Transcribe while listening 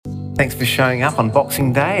Thanks for showing up on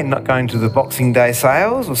Boxing Day and not going to the Boxing Day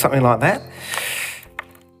sales or something like that.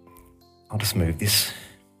 I'll just move this.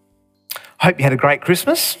 Hope you had a great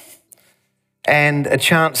Christmas and a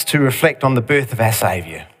chance to reflect on the birth of our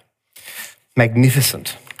Saviour.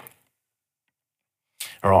 Magnificent.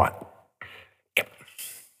 All right. Yep.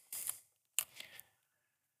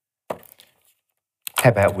 How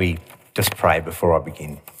about we just pray before I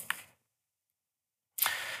begin?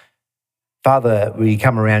 Father, we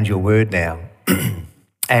come around your word now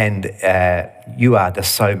and you are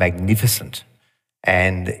just so magnificent,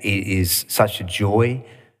 and it is such a joy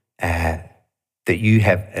that you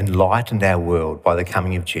have enlightened our world by the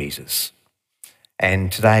coming of Jesus.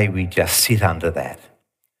 And today we just sit under that.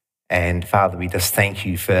 And Father, we just thank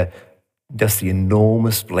you for just the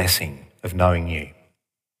enormous blessing of knowing you.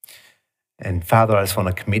 And Father, I just want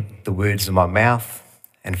to commit the words of my mouth,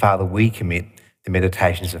 and Father, we commit the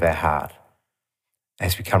meditations of our heart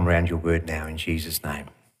as we come around your word now in Jesus' name.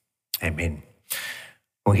 Amen.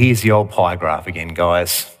 Well, here's the old pie graph again,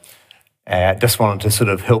 guys. Just wanted to sort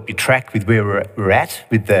of help you track with where we're at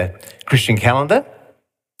with the Christian calendar.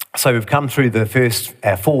 So we've come through the first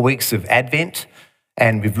 4 weeks of Advent,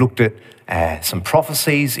 and we've looked at some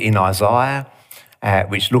prophecies in Isaiah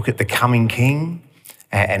which look at the coming King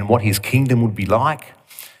and what his kingdom would be like.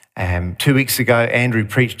 2 weeks ago, Andrew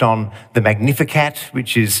preached on the Magnificat,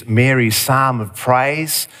 which is Mary's psalm of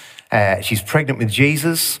praise. She's pregnant with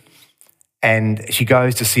Jesus, and she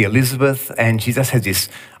goes to see Elizabeth, and she just has this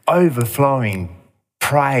overflowing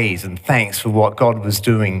praise and thanks for what God was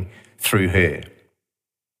doing through her.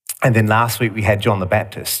 And then last week we had John the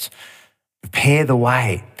Baptist. Prepare the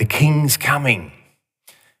way, the King's coming.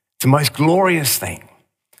 It's the most glorious thing.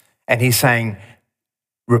 And he's saying,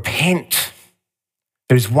 repent.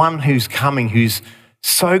 There's one who's coming who's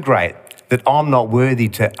so great that I'm not worthy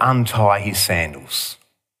to untie his sandals.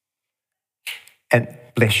 And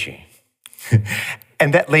bless you.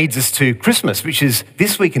 And that leads us to Christmas, which is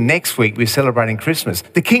this week and next week we're celebrating Christmas.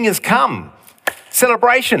 The King has come.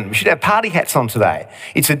 Celebration. We should have party hats on today.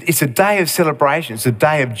 It's a day of celebration. It's a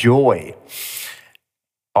day of joy.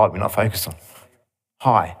 Oh, we're not focused on.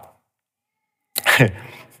 Hi.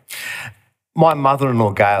 My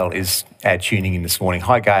mother-in-law, Gail, is tuning in this morning.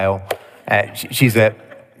 Hi, Gail. She's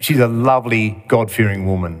a lovely, God-fearing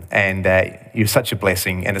woman, and you're such a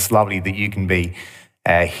blessing, and it's lovely that you can be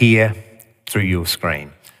here through your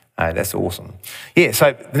screen. That's awesome. Yeah,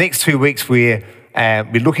 so the next 2 weeks we're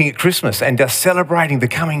looking at Christmas and just celebrating the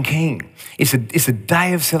coming King. It's a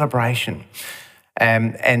day of celebration.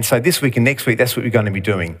 And so this week and next week, that's what we're going to be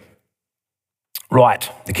doing.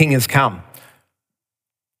 Right, the King has come.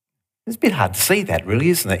 It's a bit hard to see that, really,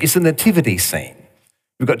 isn't it? It's a nativity scene.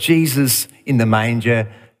 We've got Jesus in the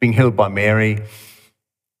manger being held by Mary,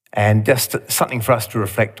 and just something for us to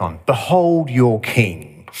reflect on. Behold your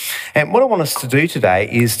King. And what I want us to do today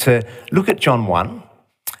is to look at John 1,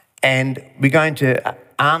 and we're going to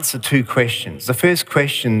answer 2 questions. The first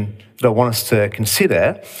question that I want us to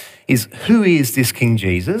consider is, who is this King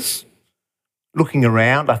Jesus? Looking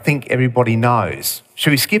around, I think everybody knows.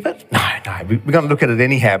 Should we skip it? No, we're going to look at it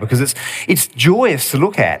anyhow because it's joyous to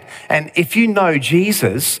look at. And if you know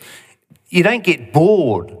Jesus, you don't get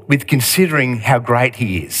bored with considering how great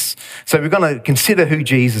he is. So we're going to consider who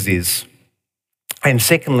Jesus is. And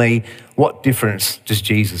secondly, what difference does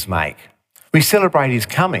Jesus make? We celebrate his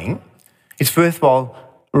coming. It's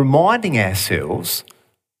worthwhile reminding ourselves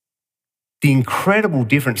the incredible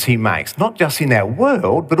difference he makes, not just in our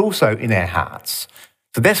world, but also in our hearts.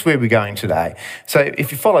 So that's where we're going today. So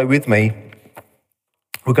if you follow with me,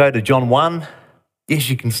 we'll go to John 1. Yes,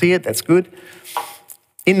 you can see it. That's good.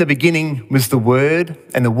 In the beginning was the Word,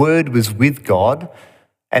 and the Word was with God,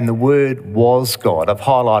 and the Word was God. I've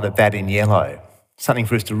highlighted that in yellow. Something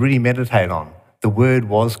for us to really meditate on. The Word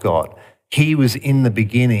was God. He was in the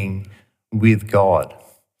beginning with God.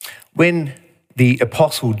 When the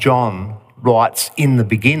Apostle John writes in the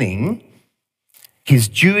beginning, his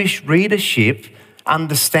Jewish readership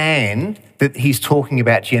understand that he's talking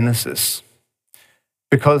about Genesis,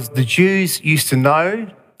 because the Jews used to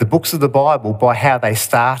know the books of the Bible by how they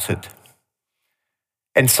started.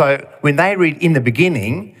 And so when they read in the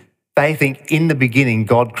beginning, they think in the beginning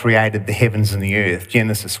God created the heavens and the earth,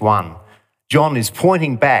 Genesis 1. John is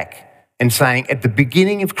pointing back and saying at the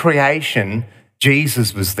beginning of creation,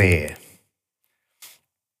 Jesus was there.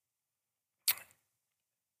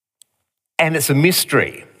 And it's a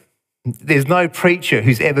mystery. There's no preacher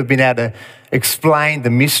who's ever been able to explain the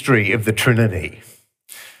mystery of the Trinity.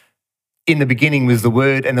 In the beginning was the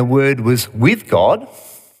Word, and the Word was with God,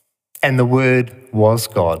 and the Word was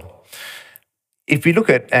God. If we look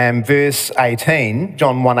at verse 18,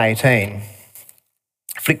 John 1:18,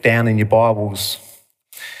 flick down in your Bibles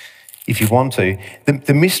if you want to,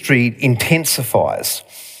 the mystery intensifies.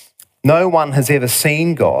 No one has ever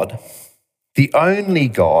seen God. The only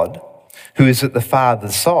God who is at the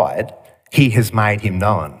Father's side, he has made him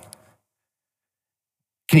known.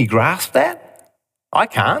 Can you grasp that? I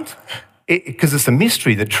can't, because it's a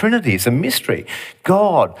mystery. The Trinity is a mystery.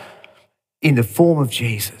 God, in the form of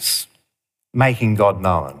Jesus, making God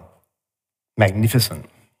known. Magnificent.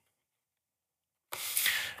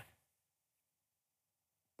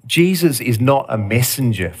 Jesus is not a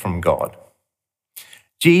messenger from God.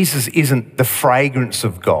 Jesus isn't the fragrance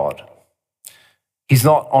of God. He's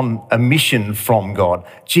not on a mission from God.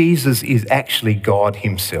 Jesus is actually God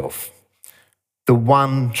himself, the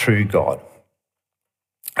one true God.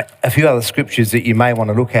 A few other scriptures that you may want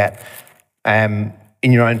to look at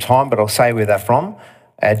in your own time, but I'll say where they're from.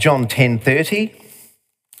 John 10:30.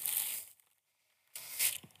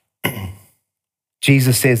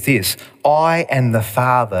 Jesus says this, I and the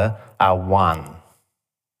Father are one.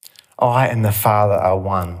 I and the Father are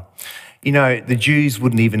one. You know, the Jews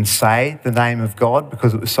wouldn't even say the name of God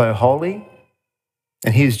because it was so holy.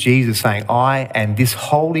 And here's Jesus saying, I and this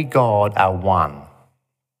holy God are one.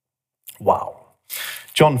 Wow.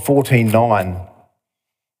 John 14:9.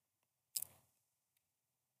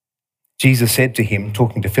 Jesus said to him,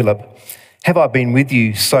 talking to Philip, have I been with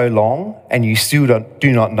you so long and you still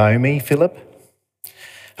do not know me, Philip?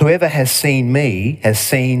 Whoever has seen me has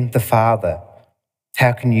seen the Father.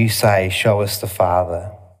 How can you say, show us the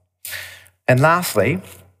Father? And lastly,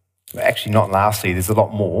 actually not lastly, there's a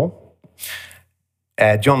lot more.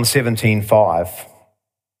 John 17:5.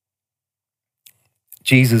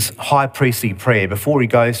 Jesus' high priestly prayer. Before he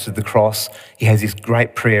goes to the cross, he has this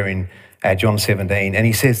great prayer in John 17, and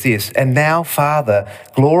he says this, and now, Father,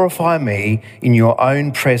 glorify me in your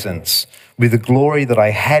own presence with the glory that I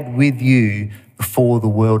had with you before the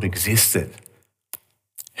world existed.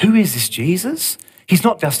 Who is this Jesus? He's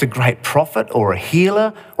not just a great prophet or a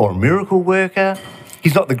healer or a miracle worker.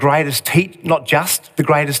 He's not not just the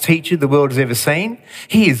greatest teacher the world has ever seen.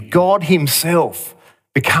 He is God himself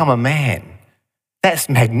become a man. That's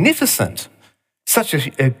magnificent. Such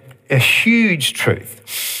a huge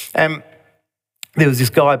truth. There was this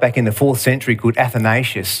guy back in the 4th century called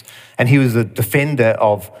Athanasius, and he was a defender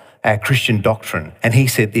of Christian doctrine. And he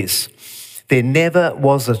said this, there never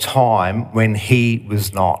was a time when he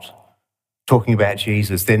was not. Talking about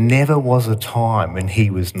Jesus, there never was a time when he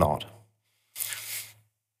was not.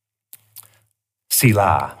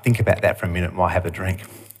 Selah. Think about that for a minute while I have a drink.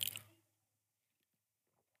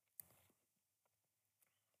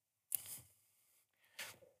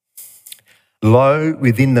 Lo,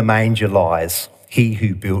 within the manger lies he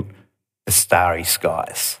who built the starry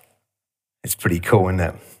skies. It's pretty cool, isn't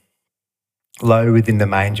it? Lo, within the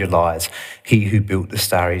manger lies he who built the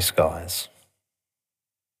starry skies.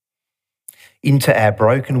 Into our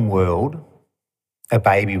broken world, a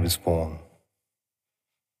baby was born.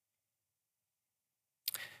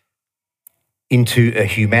 Into a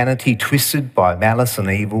humanity twisted by malice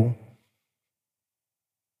and evil,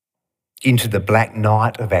 into the black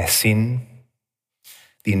night of our sin,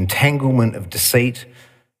 the entanglement of deceit,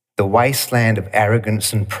 the wasteland of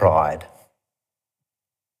arrogance and pride.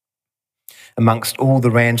 Amongst all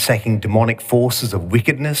the ransacking demonic forces of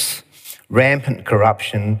wickedness, rampant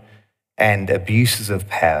corruption, and abuses of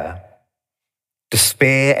power,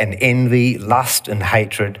 despair and envy, lust and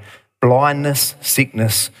hatred, blindness,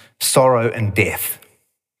 sickness, sorrow and death.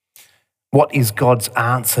 What is God's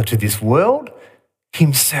answer to this world?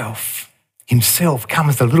 Himself. Himself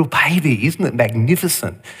comes the little baby. Isn't it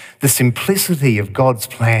magnificent? The simplicity of God's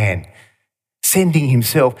plan. Sending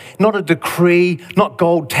himself, not a decree, not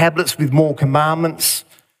gold tablets with more commandments,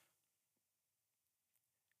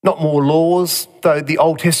 not more laws, though the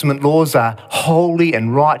Old Testament laws are holy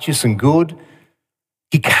and righteous and good.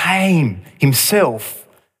 He came himself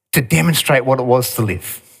to demonstrate what it was to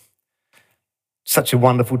live. Such a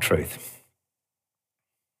wonderful truth.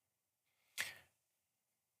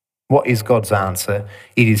 What is God's answer?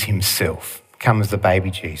 It is himself. Come as the baby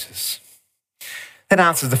Jesus. That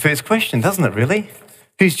answers the first question, doesn't it really?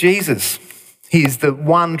 Who's Jesus? He is the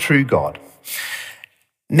one true God.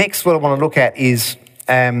 Next, what I want to look at is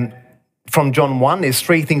from John 1. There's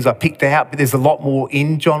 3 things I picked out, but there's a lot more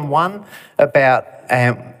in John 1 about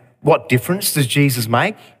what difference does Jesus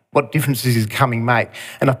make? What difference does his coming make?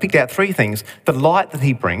 And I picked out 3 things. The light that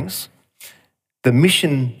he brings, the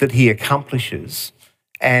mission that he accomplishes,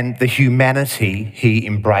 and the humanity he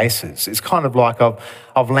embraces. It's kind of like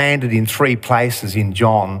I've landed in 3 places in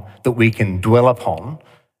John that we can dwell upon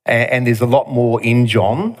And there's a lot more in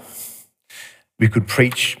John. We could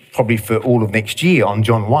preach probably for all of next year on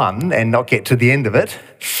John 1 and not get to the end of it,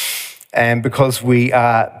 and because we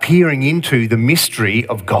are peering into the mystery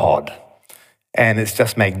of God, and it's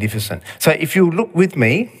just magnificent. So if you look with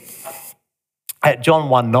me at John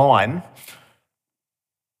 1:9,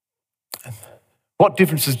 what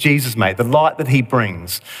difference does Jesus make? The light that he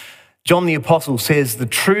brings. John the Apostle says the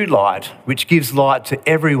true light, which gives light to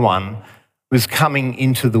everyone, was coming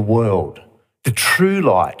into the world. The true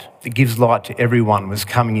light that gives light to everyone was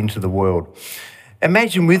coming into the world.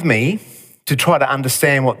 Imagine with me, to try to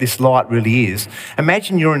understand what this light really is,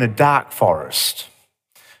 imagine you're in a dark forest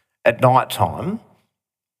at night time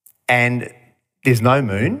and there's no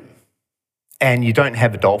moon and you don't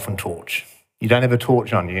have a dolphin torch. You don't have a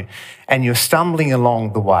torch on you and you're stumbling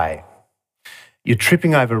along the way. You're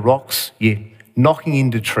tripping over rocks, you're knocking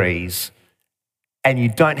into trees, and you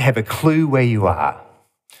don't have a clue where you are.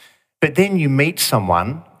 But then you meet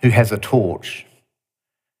someone who has a torch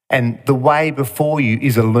and the way before you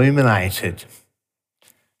is illuminated.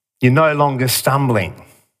 You're no longer stumbling.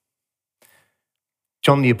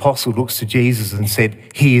 John the Apostle looks to Jesus and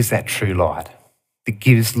said, he is that true light that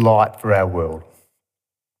gives light for our world.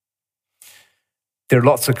 There are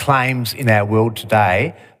lots of claims in our world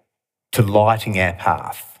today to lighting our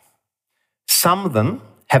path. Some of them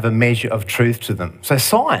have a measure of truth to them. So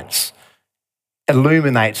science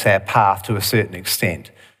illuminates our path to a certain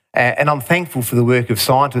extent. And I'm thankful for the work of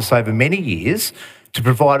scientists over many years to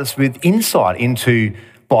provide us with insight into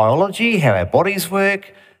biology, how our bodies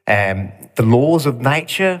work, the laws of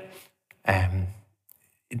nature,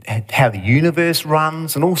 how the universe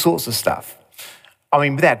runs, and all sorts of stuff. I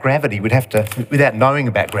mean, without gravity, without knowing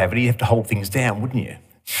about gravity, you'd have to hold things down, wouldn't you?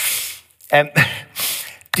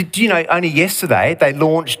 Did you know only yesterday they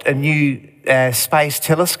launched a new space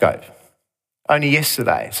telescope? Only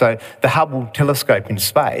yesterday. So the Hubble telescope in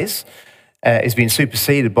space has been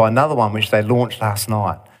superseded by another one which they launched last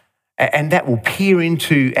night. And that will peer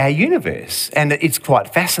into our universe. And it's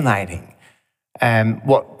quite fascinating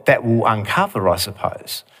what that will uncover, I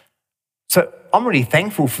suppose. So I'm really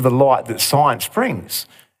thankful for the light that science brings,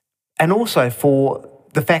 and also for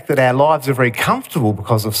the fact that our lives are very comfortable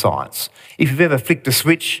because of science. If you've ever flicked a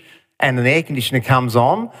switch and an air conditioner comes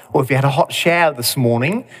on, or if you had a hot shower this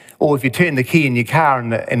morning, or if you turn the key in your car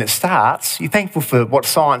and it starts, you're thankful for what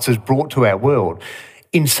science has brought to our world.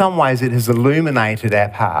 In some ways, it has illuminated our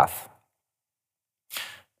path.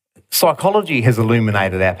 Psychology has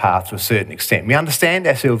illuminated our path to a certain extent. We understand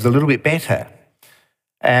ourselves a little bit better.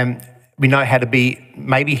 We know how to be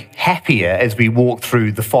maybe happier as we walk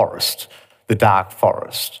through the forest, the dark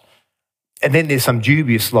forest. And then there's some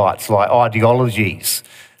dubious lights like ideologies,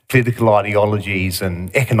 political ideologies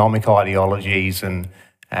and economic ideologies and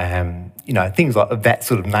things like of that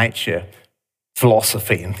sort of nature,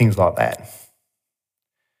 philosophy and things like that.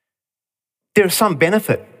 There is some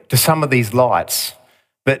benefit to some of these lights,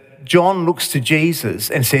 but John looks to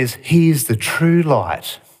Jesus and says, he is the true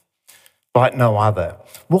light, like no other.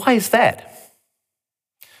 Why is that?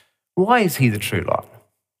 Why is he the true light?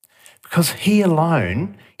 Because he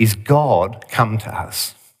alone is God come to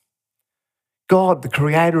us. God, the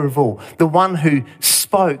creator of all, the one who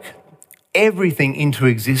spoke everything into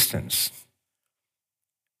existence.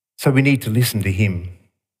 So we need to listen to him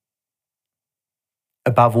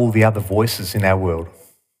above all the other voices in our world.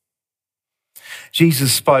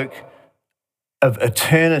 Jesus spoke of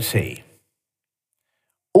eternity.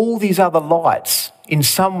 All these other lights in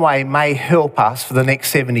some way may help us for the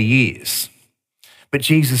next 70 years. But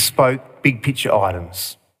Jesus spoke big picture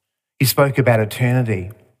items. He spoke about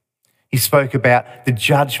eternity. He spoke about the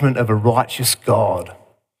judgment of a righteous God.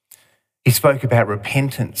 He spoke about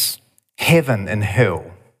repentance, heaven and hell.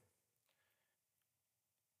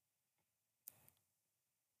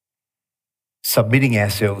 Submitting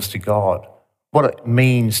ourselves to God, what it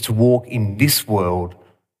means to walk in this world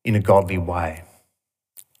in a godly way.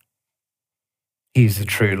 He is the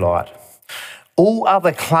true light. All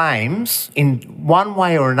other claims, in one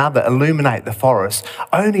way or another, illuminate the forest.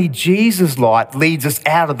 Only Jesus' light leads us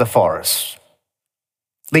out of the forest,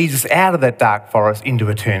 leads us out of that dark forest into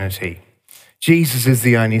eternity. Jesus is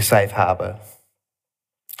the only safe harbour.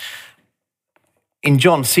 In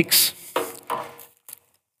John 6,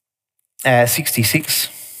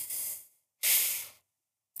 66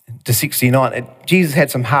 to 69, Jesus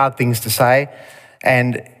had some hard things to say,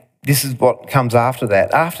 and this is what comes after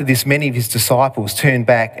that. After this, many of his disciples turned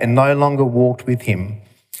back and no longer walked with him.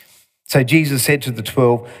 So Jesus said to the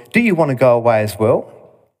 12, "Do you want to go away as well?"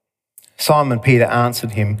 Simon Peter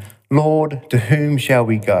answered him, "Lord, to whom shall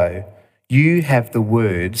we go? You have the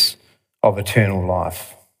words of eternal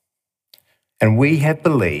life. And we have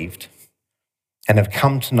believed and have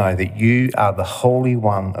come to know that you are the Holy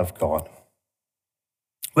One of God.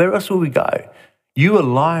 Where else will we go? You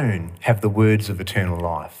alone have the words of eternal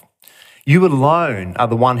life. You alone are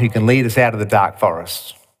the one who can lead us out of the dark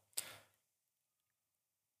forests.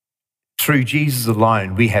 Through Jesus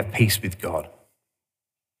alone, we have peace with God.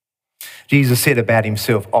 Jesus said about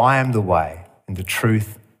himself, I am the way and the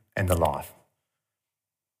truth and the life.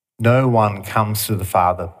 No one comes to the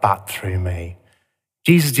Father but through me.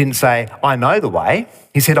 Jesus didn't say, I know the way.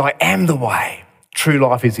 He said, I am the way. True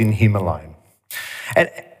life is in him alone.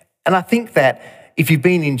 And I think that if you've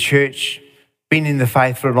been in church, been in the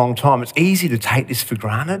faith for a long time, it's easy to take this for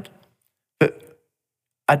granted. But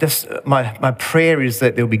my prayer is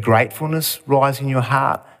that there'll be gratefulness rise in your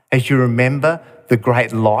heart as you remember the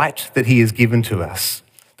great light that he has given to us,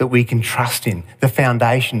 that we can trust in, the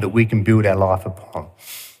foundation that we can build our life upon.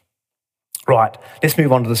 Right, let's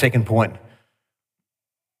move on to the second point.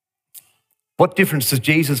 What difference does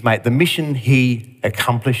Jesus make? The mission he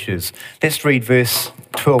accomplishes. Let's read verse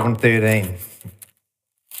 12 and 13.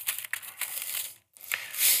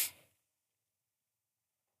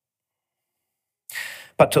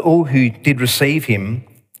 But to all who did receive him,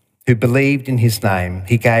 who believed in his name,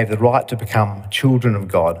 he gave the right to become children of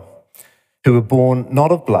God, who were born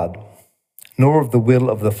not of blood, nor of the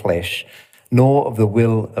will of the flesh, nor of the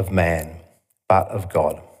will of man, but of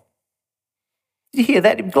God. You hear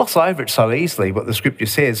that? You gloss over it so easily, what the scripture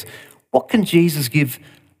says. What can Jesus give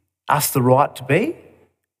us the right to be?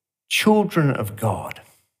 Children of God.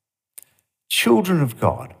 Children of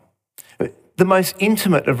God. The most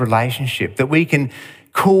intimate of relationship, that we can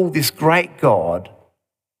call this great God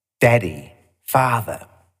Daddy, Father.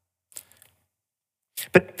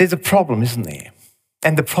 But there's a problem, isn't there?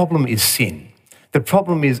 And the problem is sin. The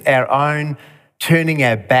problem is our own turning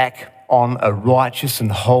our back on a righteous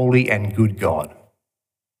and holy and good God.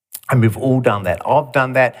 And we've all done that. I've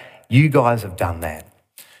done that. You guys have done that.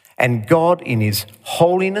 And God, in his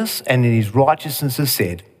holiness and in his righteousness, has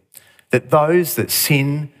said that those that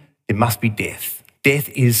sin, there must be death. Death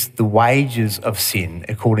is the wages of sin,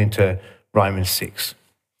 according to Romans 6.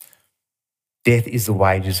 Death is the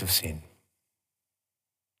wages of sin.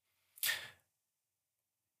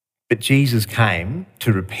 But Jesus came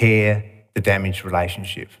to repair the damaged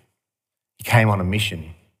relationship. He came on a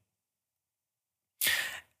mission.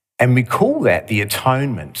 And we call that the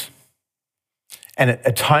atonement. And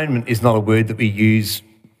atonement is not a word that we use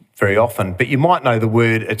very often, but you might know the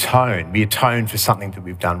word atone. We atone for something that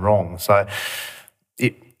we've done wrong. So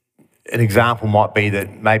an example might be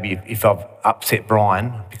that maybe if I've upset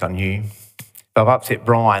Brian, I pick on you, if I've upset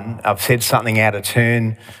Brian, I've said something out of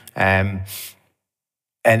turn, and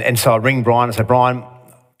so I ring Brian and say, Brian,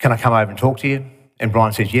 can I come over and talk to you? And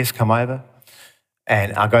Brian says, yes, come over.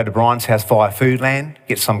 And I go to Brian's house via Foodland,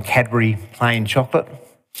 get some Cadbury plain chocolate.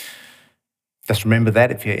 Just remember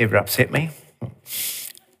that if you ever upset me.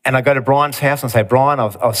 And I go to Brian's house and say, Brian,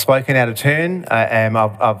 I've spoken out of turn.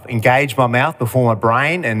 I've engaged my mouth before my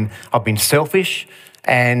brain, and I've been selfish,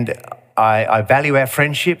 and I value our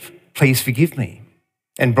friendship. Please forgive me.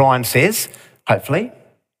 And Brian says, hopefully,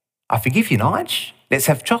 I forgive you, Nige. Let's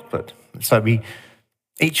have chocolate. So we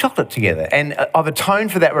eat chocolate together. And I've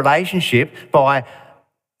atoned for that relationship by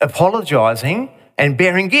apologising and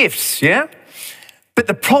bearing gifts, yeah? But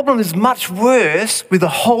the problem is much worse with a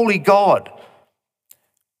holy God.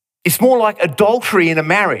 It's more like adultery in a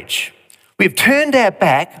marriage. We've turned our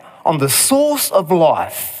back on the source of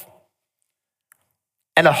life.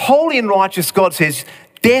 And a holy and righteous God says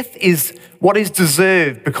death is what is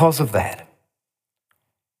deserved because of that.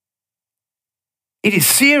 It is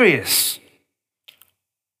serious.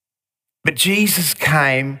 But Jesus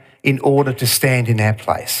came in order to stand in our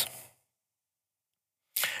place.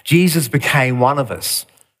 Jesus became one of us,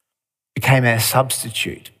 became our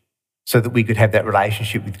substitute, so that we could have that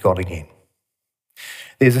relationship with God again.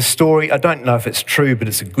 There's a story, I don't know if it's true, but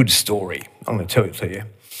it's a good story. I'm going to tell it to you.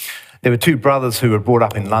 There were two brothers who were brought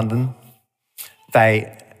up in London.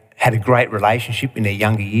 They had a great relationship in their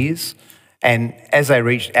younger years, and as they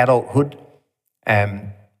reached adulthood,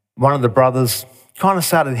 one of the brothers kind of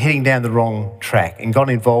started heading down the wrong track and got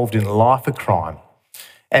involved in a life of crime.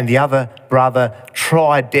 And the other brother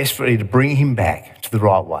tried desperately to bring him back to the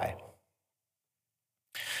right way.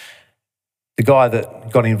 The guy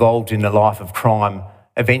that got involved in a life of crime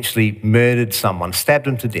eventually murdered someone, stabbed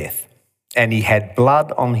him to death, and he had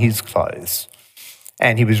blood on his clothes.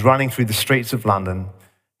 And he was running through the streets of London,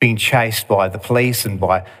 being chased by the police and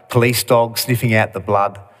by police dogs sniffing out the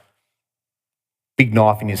blood, big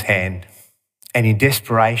knife in his hand. And in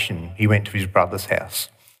desperation, he went to his brother's house.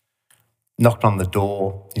 knocked on the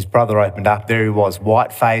door. His brother opened up. There he was,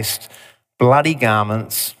 white-faced, bloody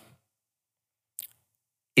garments,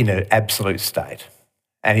 in an absolute state.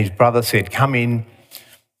 And his brother said, "Come in,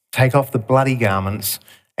 take off the bloody garments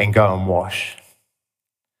and go and wash."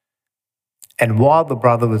 And while the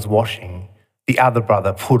brother was washing, the other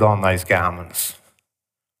brother put on those garments.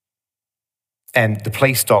 And the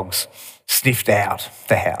police dogs sniffed out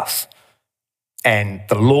the house. And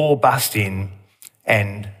the law bust in,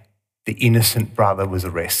 and the innocent brother was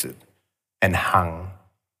arrested and hung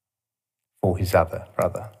for his other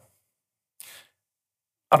brother.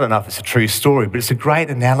 I don't know if it's a true story, but it's a great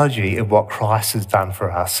analogy of what Christ has done for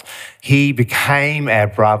us. He became our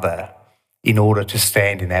brother in order to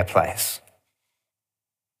stand in our place.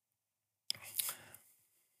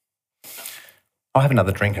 I'll have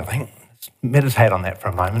another drink, I think. Let's meditate on that for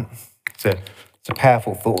a moment. It's a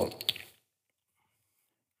powerful thought.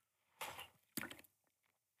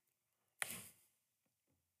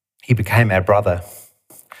 He became our brother.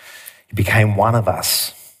 He became one of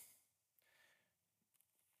us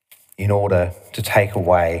in order to take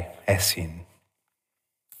away our sin.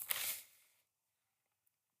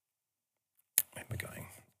 Where are we going?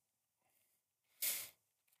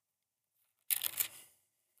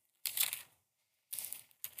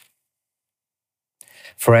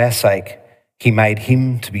 For our sake, he made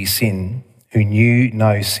him to be sin who knew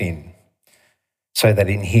no sin, so that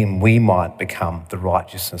in him we might become the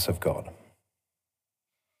righteousness of God.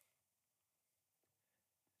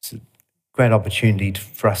 It's a great opportunity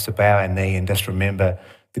for us to bow our knee and just remember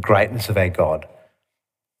the greatness of our God.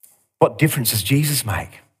 What difference does Jesus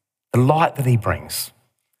make? The light that he brings,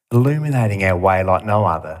 illuminating our way like no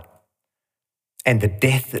other, and the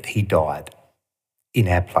death that he died in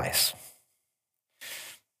our place.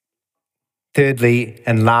 Thirdly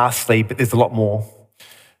and lastly, but there's a lot more,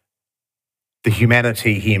 the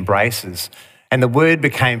humanity he embraces. And the Word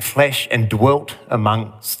became flesh and dwelt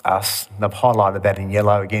amongst us. And I've highlighted that in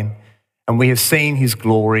yellow again. And we have seen his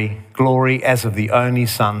glory, glory as of the only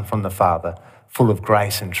Son from the Father, full of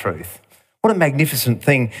grace and truth. What a magnificent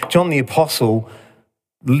thing. John the Apostle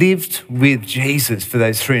lived with Jesus for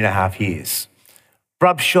those 3.5 years,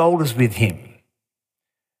 rubbed shoulders with him.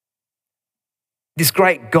 This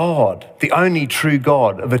great God, the only true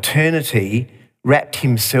God of eternity, wrapped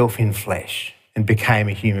himself in flesh and became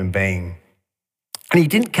a human being. And he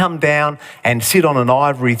didn't come down and sit on an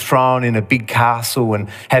ivory throne in a big castle and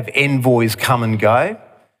have envoys come and go.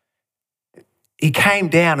 He came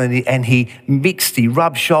down and he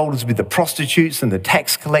rubbed shoulders with the prostitutes and the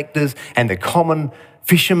tax collectors and the common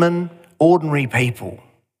fishermen, ordinary people.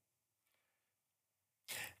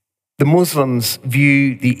 The Muslims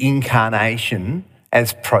view the incarnation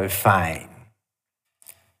as profane.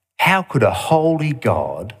 How could a holy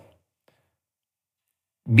God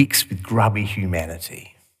mix with grubby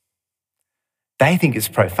humanity? They think it's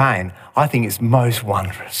profane. I think it's most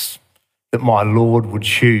wondrous that my Lord would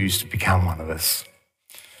choose to become one of us.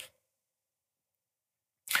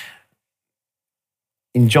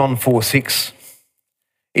 In John 4:6,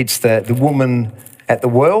 it's the woman at the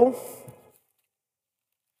well.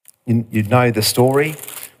 You know the story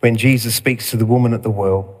when Jesus speaks to the woman at the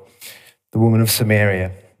well, the woman of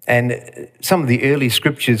Samaria. And some of the early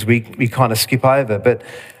scriptures we kind of skip over, but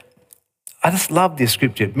I just love this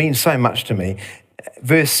scripture. It means so much to me.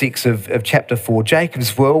 Verse 6 of chapter 4,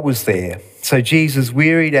 Jacob's well was there. So Jesus,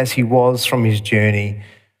 wearied as he was from his journey,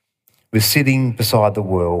 was sitting beside the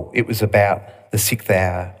well. It was about the 6th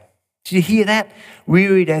hour. Did you hear that?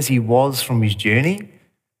 Wearied as he was from his journey.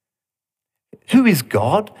 Who is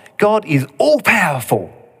God? God is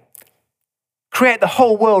all-powerful. Create the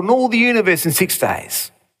whole world and all the universe in 6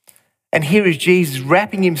 days. And here is Jesus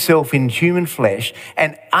wrapping himself in human flesh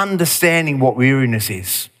and understanding what weariness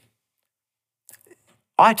is.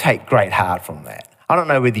 I take great heart from that. I don't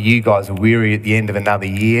know whether you guys are weary at the end of another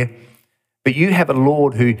year, but you have a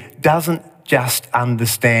Lord who doesn't just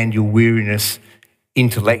understand your weariness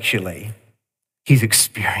intellectually. He's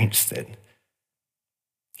experienced it.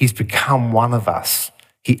 He's become one of us.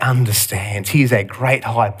 He understands. He is our great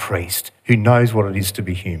high priest who knows what it is to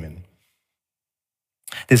be human.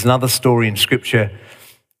 There's another story in Scripture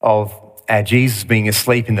of Jesus being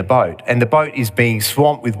asleep in the boat, and the boat is being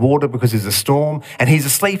swamped with water because there's a storm, and he's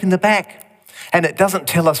asleep in the back. And it doesn't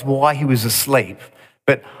tell us why he was asleep,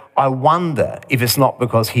 but I wonder if it's not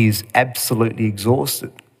because he's absolutely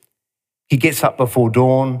exhausted. He gets up before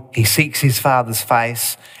dawn, he seeks his Father's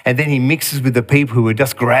face, and then he mixes with the people who are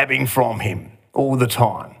just grabbing from him all the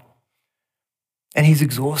time. And he's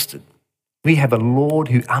exhausted. We have a Lord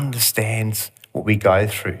who understands what we go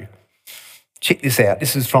through. Check this out.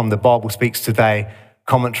 This is from the Bible Speaks Today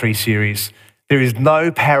commentary series, there is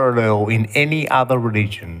no parallel in any other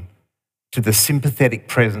religion to the sympathetic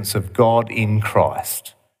presence of God in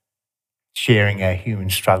Christ, sharing our human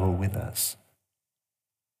struggle with us.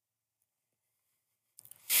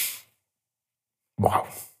 Wow.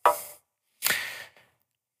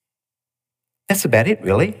 That's about it,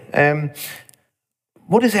 really.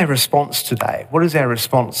 What is our response today? What is our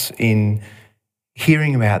response in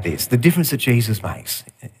hearing about this? The difference that Jesus makes,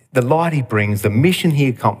 the light he brings, the mission he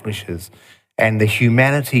accomplishes, and the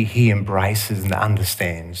humanity he embraces and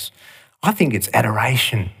understands. I think it's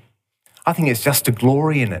adoration. I think it's just to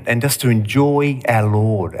glory in it and just to enjoy our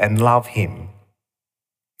Lord and love him.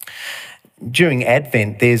 During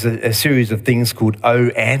Advent, there's a series of things called O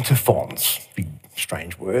antiphons, big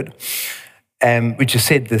strange word, which are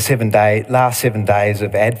said the last 7 days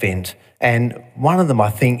of Advent. And one of them,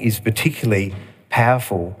 I think, is particularly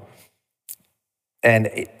powerful.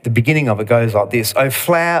 And the beginning of it goes like this: O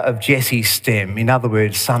flower of Jesse's stem, in other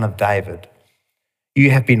words, son of David, you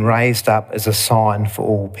have been raised up as a sign for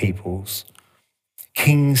all peoples.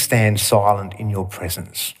 Kings stand silent in your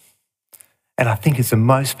presence. And I think it's the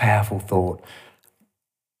most powerful thought.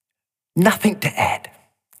 Nothing to add.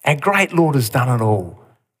 Our great Lord has done it all.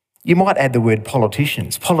 You might add the word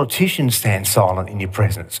politicians. Politicians stand silent in your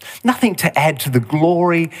presence. Nothing to add to the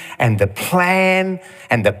glory and the plan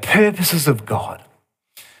and the purposes of God.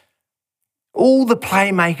 All the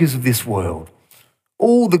playmakers of this world,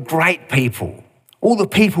 all the great people, all the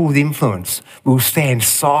people with influence will stand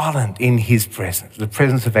silent in his presence, the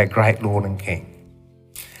presence of our great Lord and King.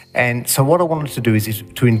 And so what I wanted to do is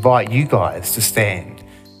to invite you guys to stand,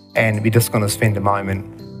 and we're just going to spend a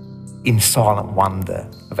moment in silent wonder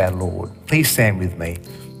of our Lord. Please stand with me.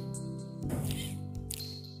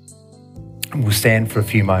 And we'll stand for a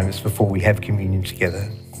few moments before we have communion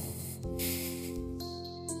together.